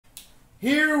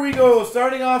Here we go.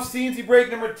 Starting off CNC break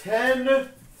number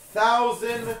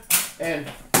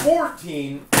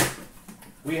 10,014.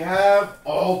 We have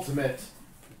Ultimate.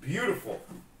 Beautiful.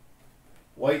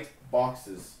 White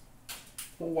boxes.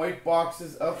 White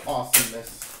boxes of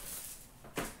awesomeness.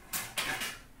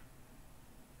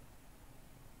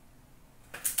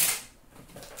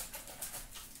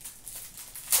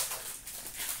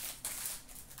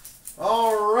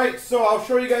 Alright, so I'll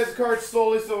show you guys the cards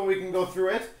slowly so we can go through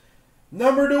it.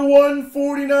 Number to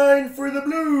 149 for the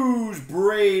Blues,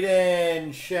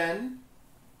 Braden Shen.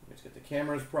 Let's get the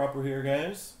cameras proper here,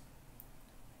 guys.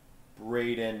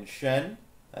 Braden Shen.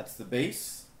 That's the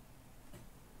base.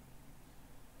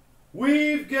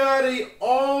 We've got a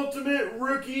Ultimate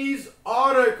Rookies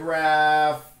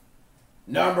autograph.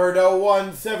 Number to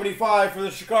 175 for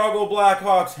the Chicago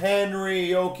Blackhawks, Henry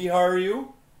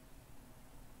Jokiharju.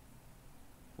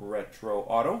 Retro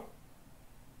auto.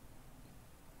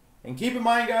 And keep in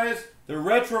mind, guys, the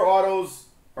retro autos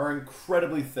are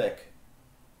incredibly thick.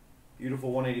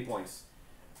 Beautiful 180 points.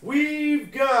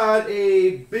 We've got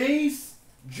a base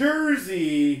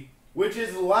jersey, which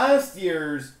is last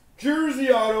year's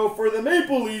jersey auto for the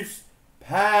Maple Leafs,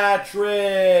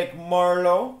 Patrick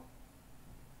Marleau.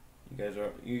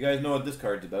 You guys know what this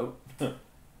card's about.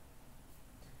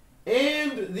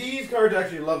 And these cards,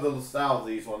 actually love the style of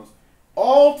these ones.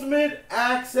 Ultimate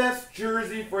Access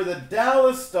jersey for the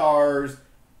Dallas Stars,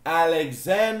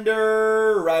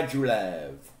 Alexander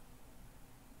Radulov.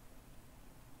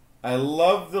 I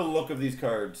love the look of these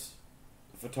cards.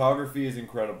 The photography is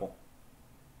incredible.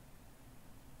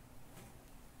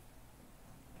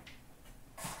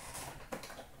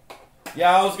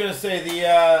 Yeah, I was gonna say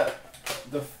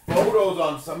the photos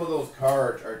on some of those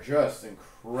cards are just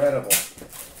incredible.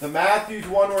 The Matthews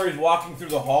one where he's walking through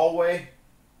the hallway.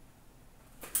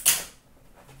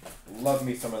 Love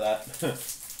me some of that.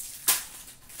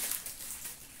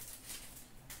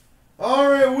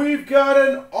 Alright, we've got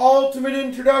an Ultimate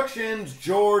Introductions,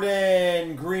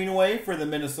 Jordan Greenway for the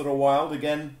Minnesota Wild.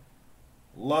 Again,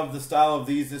 love the style of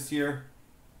these this year.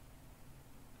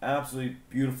 Absolutely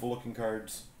beautiful looking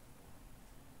cards.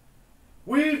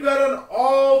 We've got an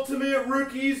Ultimate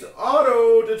Rookies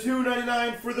auto to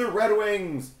 299 for the Red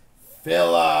Wings,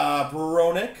 Philip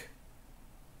Roenick.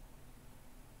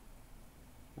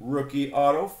 Rookie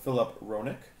auto, Philip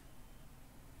Roenick.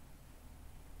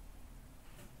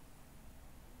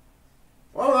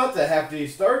 Well, that's a hefty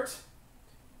start.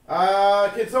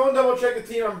 Can someone double check the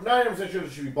team? I'm 90% sure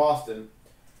it should be Boston.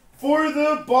 For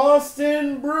the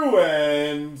Boston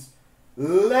Bruins,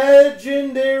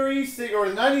 legendary,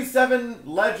 or 97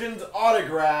 Legends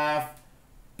autograph,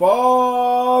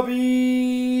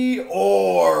 Bobby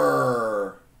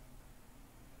Orr.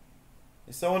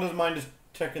 If someone doesn't mind just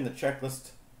checking the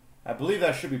checklist. I believe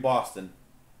that should be Boston.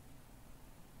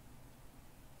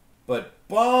 But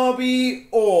Bobby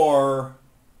Orr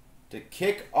to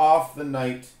kick off the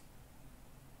night.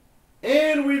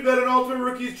 And we've got an Ultimate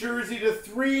Rookies jersey to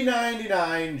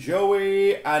 399,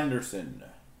 Joey Anderson.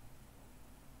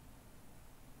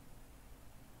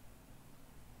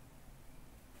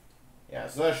 Yeah,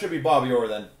 so that should be Bobby Orr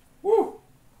then. Woo!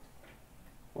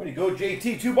 Way to go,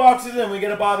 JT. 2 boxes and we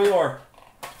get a Bobby Orr.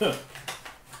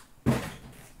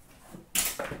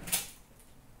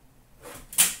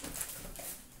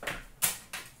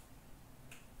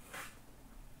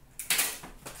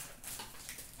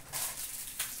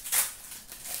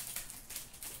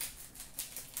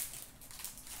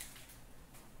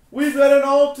 We've got an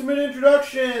Ultimate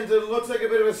Introductions. It looks like a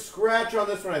bit of a scratch on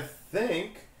this one, I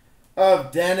think,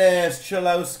 of Dennis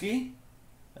Cholowski.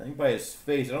 I think by his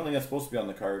face. I don't think that's supposed to be on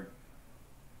the card.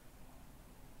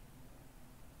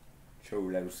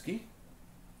 Cholowski.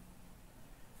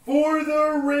 For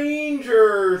the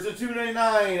Rangers, the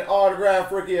 299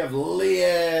 autograph rookie of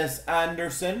Elias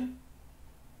Anderson.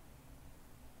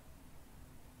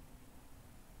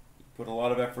 Put a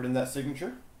lot of effort in that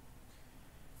signature.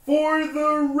 For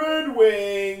the Red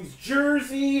Wings,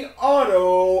 jersey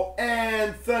auto,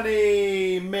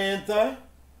 Anthony Mantha.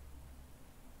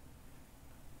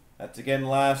 That's again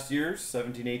last year's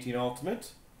 17-18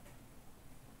 Ultimate.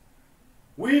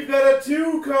 We've got a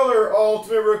 2-color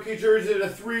Ultimate Rookie jersey to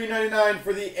 $3.99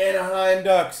 for the Anaheim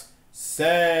Ducks,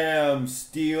 Sam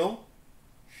Steele.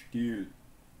 You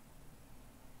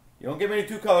don't get many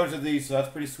 2 colors of these, so that's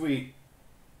pretty sweet.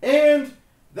 And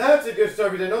that's a good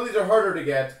start because I know these are harder to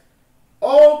get.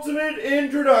 Ultimate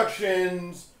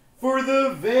Introductions for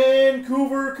the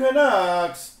Vancouver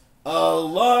Canucks,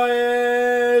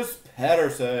 Elias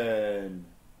Pettersson.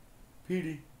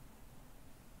 PD.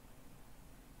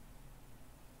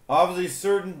 Obviously,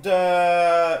 certain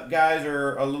guys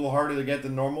are a little harder to get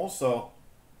than normal, so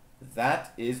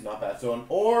that is not bad. So an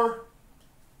Orr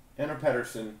and a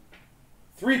Pettersson.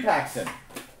 3 packs in.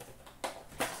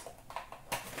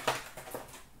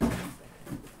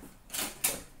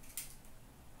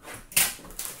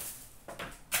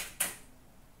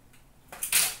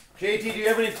 JT, do you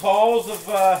have any calls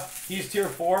of he's tier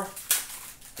 4?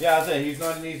 Yeah, I'll say he's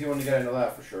not an easy one to get into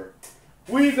that for sure.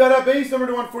 We've got a base number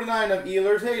to 149 of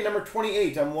Ehlers. Hey, number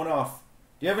 28. I'm 1 off.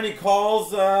 Do you have any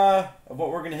calls of what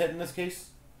we're going to hit in this case?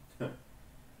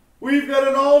 We've got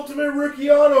an ultimate rookie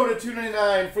auto to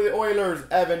 299 for the Oilers,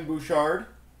 Evan Bouchard.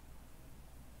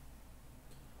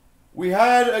 We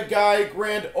had a guy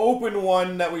grand open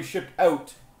one that we shipped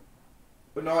out,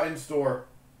 but not in store.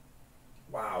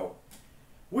 Wow.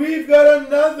 We've got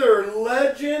another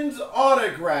Legends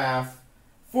autograph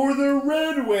for the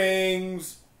Red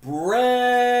Wings,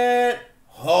 Brett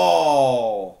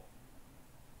Hall.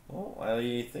 Oh,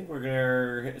 I think we're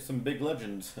going to hit some big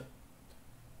legends.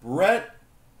 Brett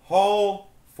Hall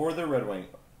for the Red Wings.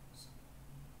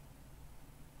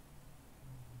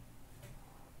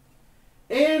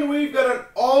 And we've got an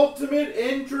Ultimate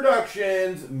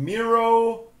Introductions,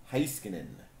 Miro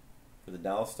Heiskanen for the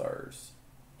Dallas Stars.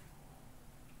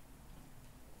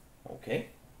 Okay.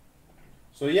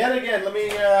 So yet again, let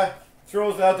me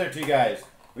throw this out there to you guys.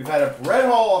 We've had a Brett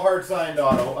Hall, a hard-signed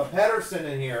auto, a Pettersson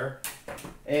in here,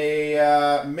 a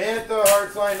Mantha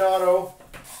hard-signed auto,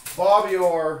 Bobby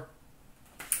Orr,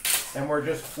 and we're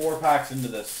just 4 packs into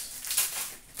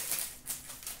this.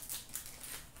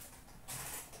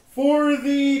 For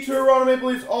the Toronto Maple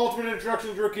Leafs Ultimate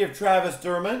Introductions rookie of Travis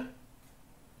Dermott.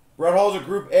 Brett Hall's a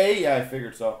Group A? Yeah, I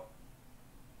figured so.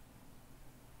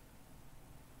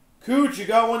 Cooch, you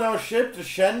got one that was shipped to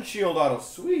Shen Shield auto.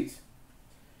 Sweet.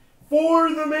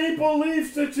 For the Maple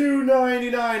Leafs to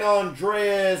 299,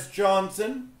 Andreas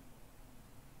Johnson.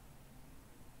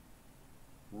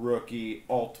 Rookie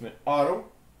Ultimate Auto.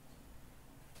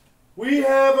 We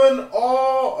have an not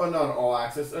all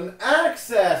access, an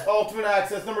access, Ultimate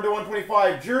Access, number to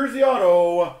 125, Jersey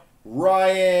Auto,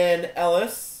 Ryan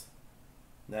Ellis.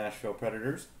 Nashville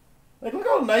Predators. Like, look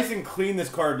how nice and clean this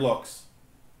card looks.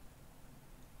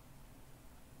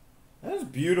 That is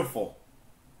beautiful.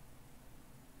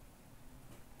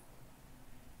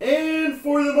 And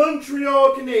for the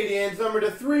Montreal Canadiens, number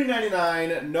to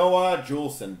 399, Noah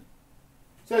Juleson.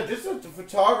 So just the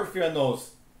photography on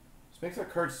those just makes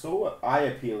that card so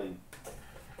eye-appealing.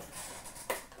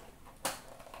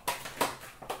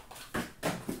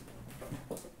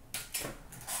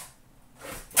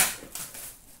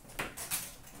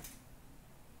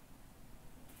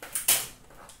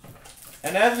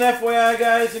 And as an FYI,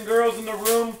 guys and girls in the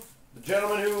room, the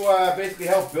gentleman who basically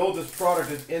helped build this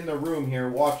product is in the room here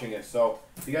watching it. So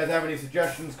if you guys have any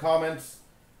suggestions, comments,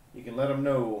 you can let them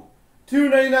know.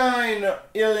 $2.99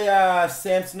 Ilya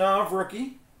Samsonov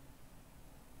rookie.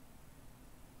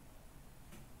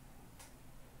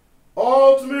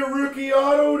 Ultimate rookie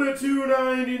auto to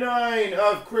 $2.99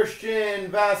 of Christian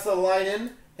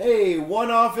Vasilinen. Hey,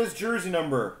 1 off his jersey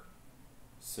number.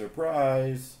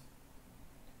 Surprise.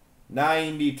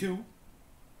 92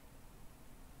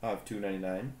 of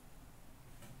 $2.99.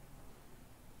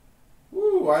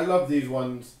 Woo, I love these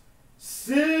ones.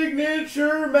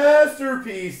 Signature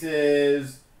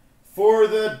masterpieces for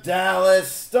the Dallas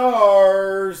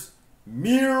Stars,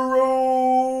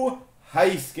 Miro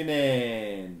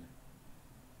Heiskanen.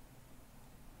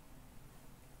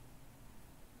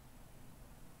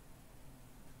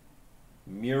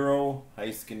 Miro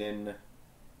Heiskanen, the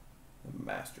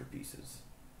masterpieces.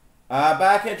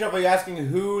 Backhand shuffle, are you asking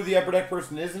who the upper deck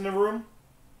person is in the room?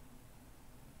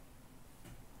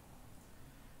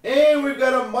 And we've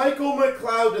got a Michael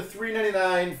McLeod to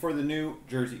 $3.99 for the New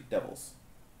Jersey Devils.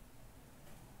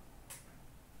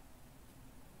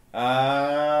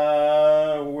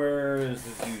 Where is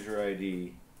this user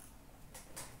ID?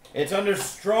 It's under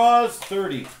Straws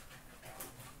 30.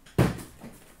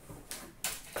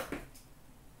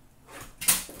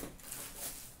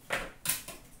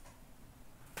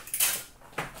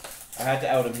 I had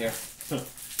to out him here.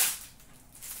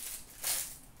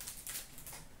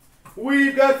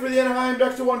 We've got for the Anaheim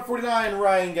Ducks to 149,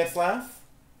 Ryan Getzlaf.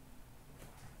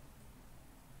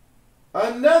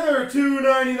 Another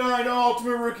 $2.99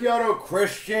 Ultimate Rookie Auto,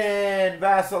 Christian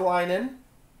Vasilinen.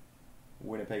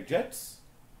 Winnipeg Jets.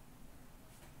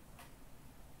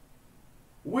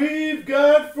 We've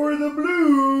got for the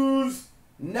Blues,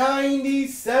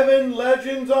 97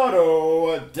 Legends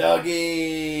Auto,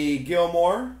 Dougie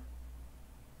Gilmour.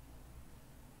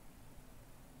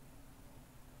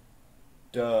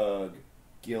 Doug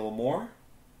Gilmour.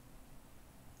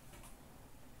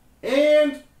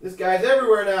 And this guy's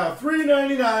everywhere now.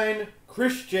 $3.99,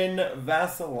 Christian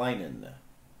Vasilinen.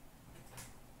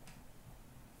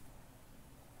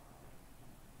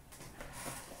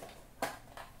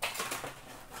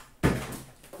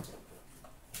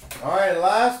 Alright,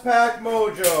 last pack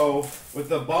mojo with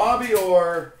the Bobby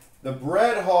Orr, the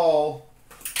Brett Hall.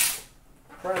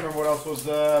 I'm trying to remember what else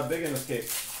was big in this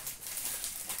case.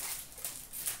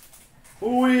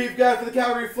 We've got for the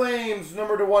Calgary Flames,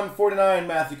 number to 149,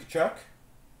 Matthew Tkachuk.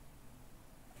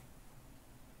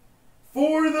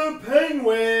 For the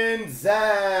Penguins,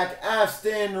 Zach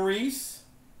Aston Reese.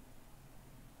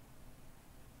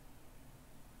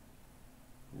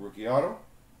 Rookie auto.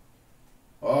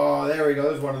 Oh, there we go.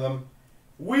 There's one of them.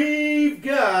 We've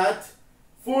got,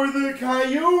 for the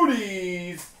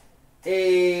Coyotes,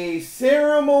 a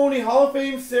ceremony, Hall of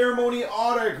Fame ceremony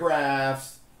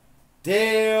autographs.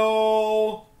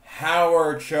 Dale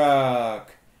Hawerchuk.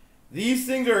 These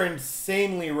things are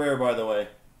insanely rare, by the way.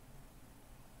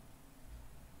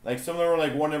 Like, some of them are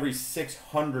like one every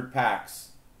 600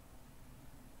 packs.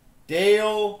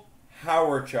 Dale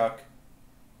Hawerchuk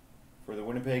for the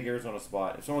Winnipeg, Arizona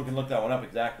spot. If someone can look that one up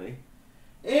exactly.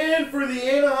 And for the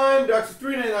Anaheim Ducks,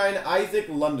 $3.99, Isaac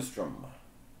Lundestrom.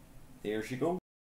 There she goes.